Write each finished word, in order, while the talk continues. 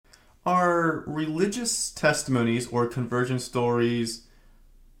Are religious testimonies or conversion stories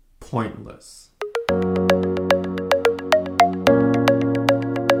pointless?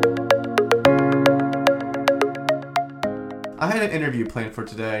 I had an interview planned for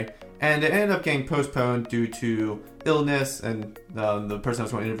today, and it ended up getting postponed due to illness and the person I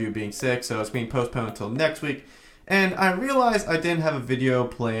was going to interview being sick, so it's being postponed until next week. And I realized I didn't have a video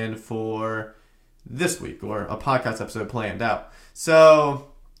planned for this week, or a podcast episode planned out. So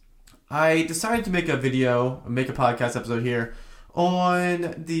I decided to make a podcast episode here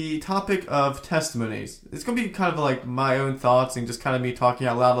on the topic of testimonies. It's going to be kind of like my own thoughts and just kind of me talking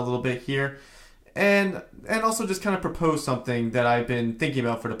out loud a little bit here. And also just kind of propose something that I've been thinking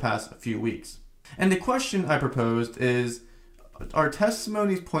about for the past few weeks. And the question I proposed is, are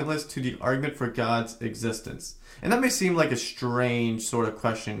testimonies pointless to the argument for God's existence? And that may seem like a strange sort of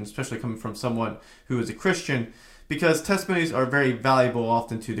question, especially coming from someone who is a Christian, because testimonies are very valuable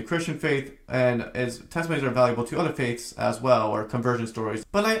often to the Christian faith, and as testimonies are valuable to other faiths as well, or conversion stories.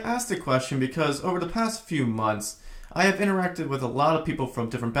 But I asked the question because over the past few months, I have interacted with a lot of people from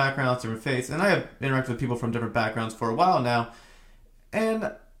different backgrounds, different faiths, and I have interacted with people from different backgrounds for a while now,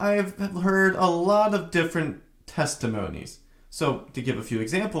 and I have heard a lot of different testimonies. So, to give a few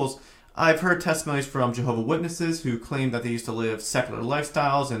examples, I've heard testimonies from Jehovah's Witnesses who claim that they used to live secular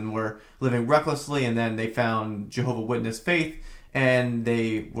lifestyles and were living recklessly, and then they found Jehovah's Witness faith, and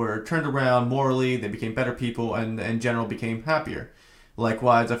they were turned around morally, they became better people, and in general became happier.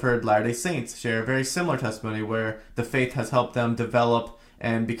 Likewise, I've heard Latter-day Saints share a very similar testimony where the faith has helped them develop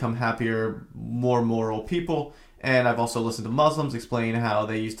and become happier, more moral people. And I've also listened to Muslims explain how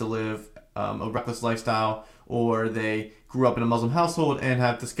they used to live a reckless lifestyle, or they grew up in a Muslim household and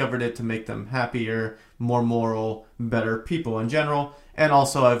have discovered it to make them happier, more moral, better people in general. And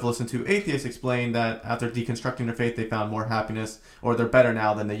also I've listened to atheists explain that after deconstructing their faith, they found more happiness, or they're better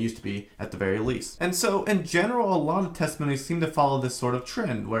now than they used to be at the very least. And so in general, a lot of testimonies seem to follow this sort of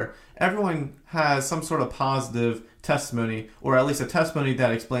trend where everyone has some sort of positive testimony, or at least a testimony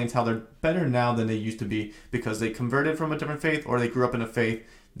that explains how they're better now than they used to be because they converted from a different faith, or they grew up in a faith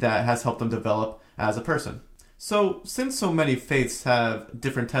that has helped them develop as a person. So, since so many faiths have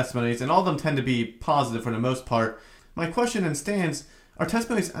different testimonies, and all of them tend to be positive for the most part, my question then stands, are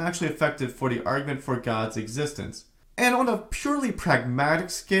testimonies actually effective for the argument for God's existence? And on a purely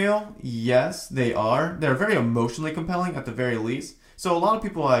pragmatic scale, yes, they are. They're very emotionally compelling at the very least. So a lot of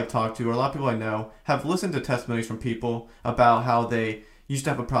people I've talked to, or a lot of people I know, have listened to testimonies from people about how they used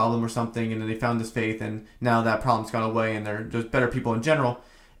to have a problem or something, and then they found this faith, and now that problem's gone away, and they're just better people in general.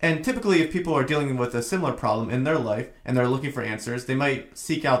 And typically, if people are dealing with a similar problem in their life and they're looking for answers, they might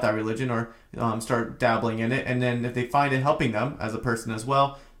seek out that religion or start dabbling in it. And then if they find it helping them as a person as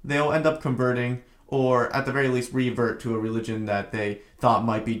well, they'll end up converting, or at the very least revert to a religion that they thought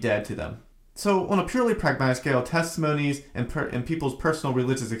might be dead to them. So on a purely pragmatic scale, testimonies and people's personal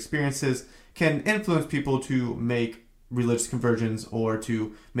religious experiences can influence people to make religious conversions or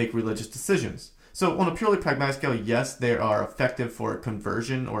to make religious decisions. So on a purely pragmatic scale, yes, they are effective for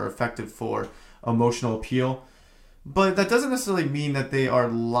conversion or effective for emotional appeal, but that doesn't necessarily mean that they are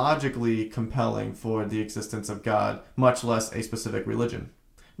logically compelling for the existence of God, much less a specific religion.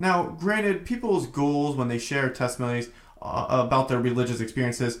 Now, granted, people's goals when they share testimonies about their religious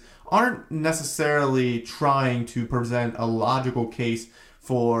experiences aren't necessarily trying to present a logical case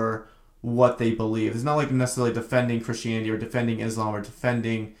for what they believe. It's not like necessarily defending Christianity or defending Islam or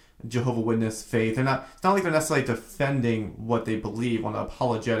defending Jehovah's Witness faith. It's not like they're necessarily defending what they believe on an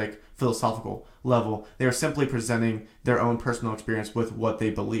apologetic, philosophical level. They are simply presenting their own personal experience with what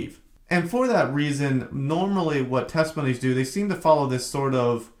they believe. And for that reason, normally what testimonies do, they seem to follow this sort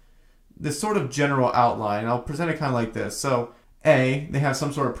of general outline. I'll present it kind of like this. So, A, they have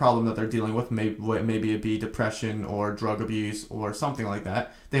some sort of problem that they're dealing with. Maybe it be depression or drug abuse or something like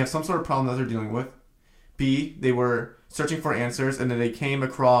that. They have some sort of problem that they're dealing with. B, they were searching for answers, and then they came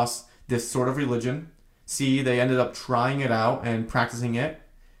across this sort of religion. C, they ended up trying it out and practicing it.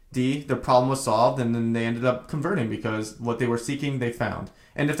 D, the problem was solved, and then they ended up converting because what they were seeking, they found.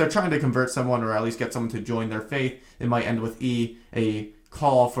 And if they're trying to convert someone or at least get someone to join their faith, it might end with E, a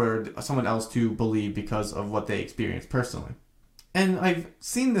call for someone else to believe because of what they experienced personally. And I've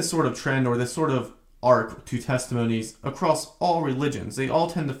seen this sort of trend or this sort of arc to testimonies across all religions. They all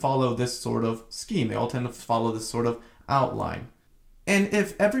tend to follow this sort of scheme. They all tend to follow this sort of outline. And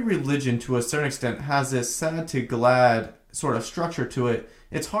if every religion to a certain extent has this sad to glad sort of structure to it,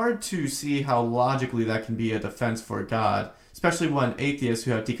 it's hard to see how logically that can be a defense for God, especially when atheists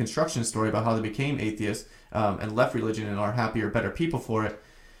who have deconstruction story about how they became atheists and left religion and are happier, better people for it,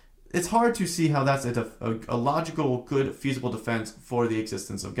 it's hard to see how that's a logical, good, feasible defense for the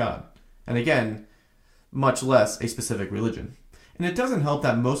existence of God. And again, much less a specific religion. And it doesn't help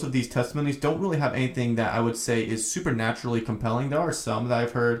that most of these testimonies don't really have anything that I would say is supernaturally compelling. There are some that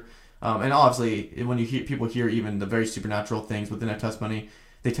I've heard, and obviously when you hear people hear even the very supernatural things within a testimony,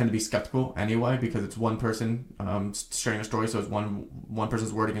 they tend to be skeptical anyway because it's one person sharing a story, so it's one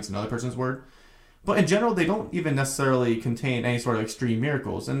person's word against another person's word. But in general, they don't even necessarily contain any sort of extreme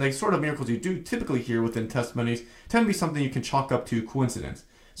miracles. And the sort of miracles you do typically hear within testimonies tend to be something you can chalk up to coincidence.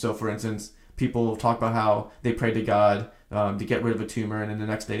 So for instance, people talk about how they prayed to God to get rid of a tumor, and then the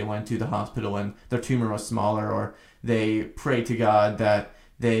next day they went to the hospital and their tumor was smaller, or they prayed to God that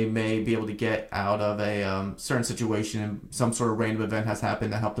they may be able to get out of a certain situation and some sort of random event has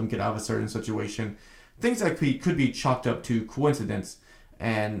happened that helped them get out of a certain situation. Things that could be chalked up to coincidence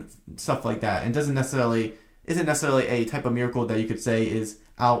and stuff like that. And isn't necessarily a type of miracle that you could say is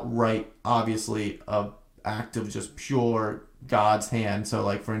outright, obviously, a act of just pure God's hand. So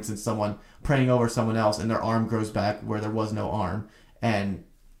like, for instance, someone praying over someone else and their arm grows back where there was no arm and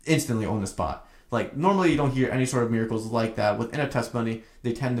instantly on the spot. Like, normally you don't hear any sort of miracles like that. Within a testimony,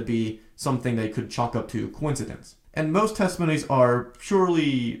 they tend to be something they could chalk up to coincidence. And most testimonies are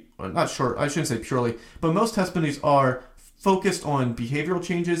purely, not sure, I shouldn't say purely, but most testimonies are focused on behavioral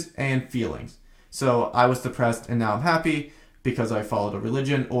changes and feelings. So I was depressed and now I'm happy because I followed a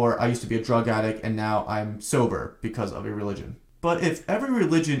religion, or I used to be a drug addict and now I'm sober because of a religion. But if every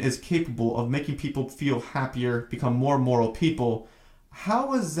religion is capable of making people feel happier, become more moral people,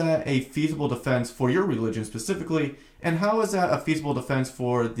 how is that a feasible defense for your religion specifically? And how is that a feasible defense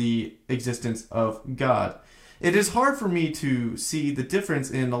for the existence of God? It is hard for me to see the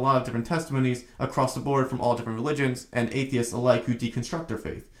difference in a lot of different testimonies across the board from all different religions and atheists alike who deconstruct their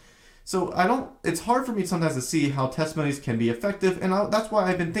faith. So it's hard for me sometimes to see how testimonies can be effective, and that's why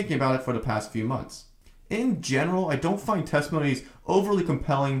I've been thinking about it for the past few months. In general, I don't find testimonies overly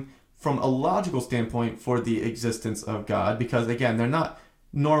compelling from a logical standpoint for the existence of God, because again, they're not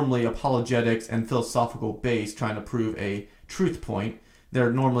normally apologetics and philosophical based trying to prove a truth point.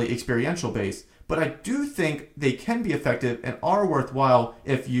 They're normally experiential based. But I do think they can be effective and are worthwhile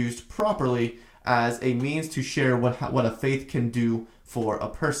if used properly as a means to share what a faith can do for a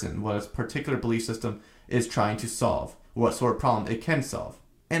person, what a particular belief system is trying to solve, what sort of problem it can solve.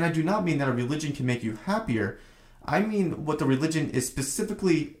 And I do not mean that a religion can make you happier. I mean what the religion is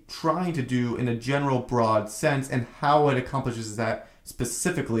specifically trying to do in a general broad sense and how it accomplishes that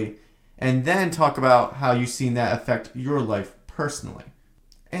specifically, and then talk about how you've seen that affect your life personally.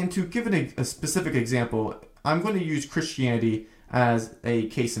 And to give a specific example, I'm going to use Christianity as a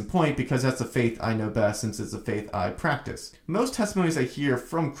case in point because that's the faith I know best since it's the faith I practice. Most testimonies I hear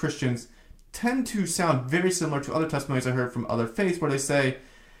from Christians tend to sound very similar to other testimonies I heard from other faiths where they say,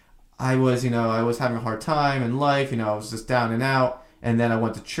 I was having a hard time in life, I was just down and out, and then I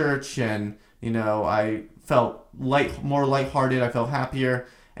went to church and, I felt more lighthearted, I felt happier,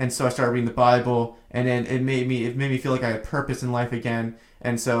 and so I started reading the Bible, and then it made me feel like I had purpose in life again,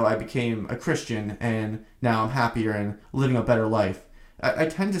 and so I became a Christian, and now I'm happier and living a better life. I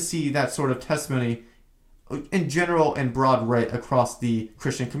tend to see that sort of testimony in general and broad right across the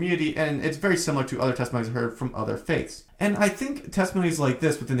Christian community, and it's very similar to other testimonies I heard from other faiths. And I think testimonies like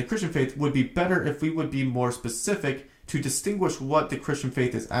this within the Christian faith would be better if we would be more specific to distinguish what the Christian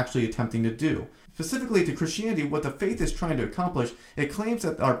faith is actually attempting to do. Specifically to Christianity, what the faith is trying to accomplish, it claims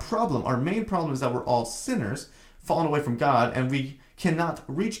that our main problem is that we're all sinners, fallen away from God, and we cannot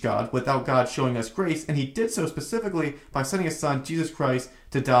reach God without God showing us grace, and he did so specifically by sending his son, Jesus Christ,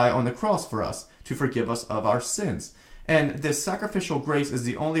 to die on the cross for us, to forgive us of our sins. And this sacrificial grace is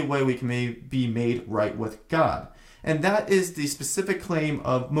the only way we can be made right with God. And that is the specific claim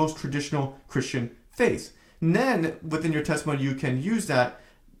of most traditional Christian faiths. And then, within your testimony, you can use that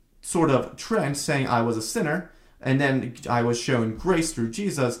sort of trend, saying I was a sinner, and then I was shown grace through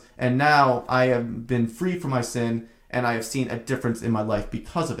Jesus, and now I have been free from my sin, and I have seen a difference in my life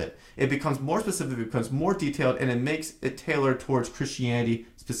because of it. It becomes more specific, it becomes more detailed, and it makes it tailored towards Christianity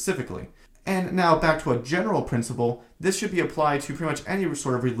specifically. And now back to a general principle, this should be applied to pretty much any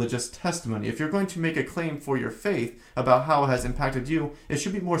sort of religious testimony. If you're going to make a claim for your faith about how it has impacted you, it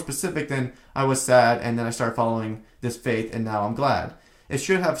should be more specific than I was sad and then I started following this faith and now I'm glad. It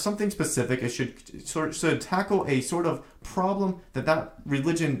should have something specific. It should tackle a sort of problem that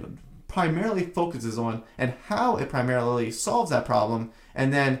religion primarily focuses on and how it primarily solves that problem,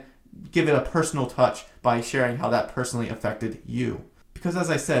 and then give it a personal touch by sharing how that personally affected you. Because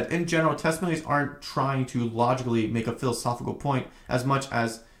as I said, in general, testimonies aren't trying to logically make a philosophical point as much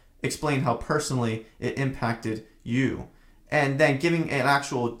as explain how personally it impacted you. and then giving an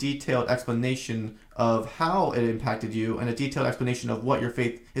actual detailed explanation of how it impacted you and a detailed explanation of what your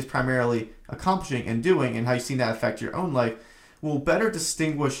faith is primarily accomplishing and doing and how you've seen that affect your own life will better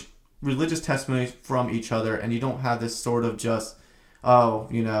distinguish religious testimonies from each other, and you don't have this sort of just,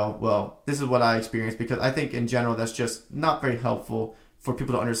 well, this is what I experienced, because I think in general that's just not very helpful for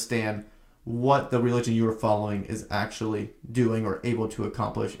people to understand what the religion you are following is actually doing or able to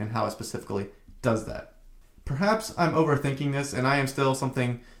accomplish and how it specifically does that. Perhaps I'm overthinking this, and this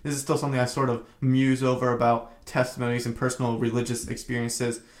is still something I sort of muse over about testimonies and personal religious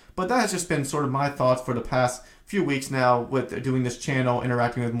experiences, but that has just been sort of my thoughts for the past few weeks now with doing this channel,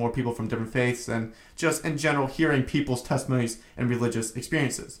 interacting with more people from different faiths, and just in general hearing people's testimonies and religious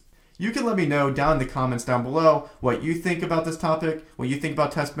experiences. You can let me know down in the comments down below what you think about this topic, what you think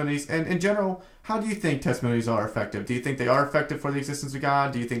about testimonies, and in general, how do you think testimonies are effective? Do you think they are effective for the existence of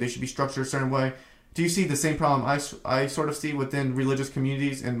God? Do you think they should be structured a certain way? Do you see the same problem I sort of see within religious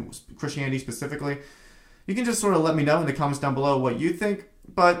communities and Christianity specifically? You can just sort of let me know in the comments down below what you think,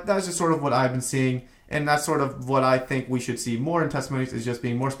 but that's just sort of what I've been seeing, and that's sort of what I think we should see more in testimonies, is just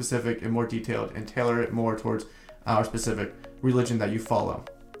being more specific and more detailed and tailor it more towards our specific religion that you follow.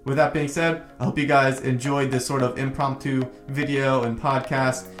 With that being said, I hope you guys enjoyed this sort of impromptu video and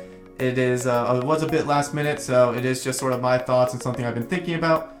podcast. It was a bit last minute, so it is just sort of my thoughts and something I've been thinking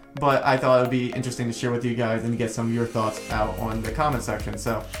about, but I thought it would be interesting to share with you guys and get some of your thoughts out on the comment section.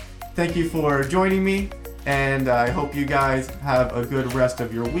 So thank you for joining me, and I hope you guys have a good rest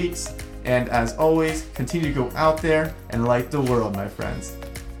of your weeks. And as always, continue to go out there and light the world, my friends.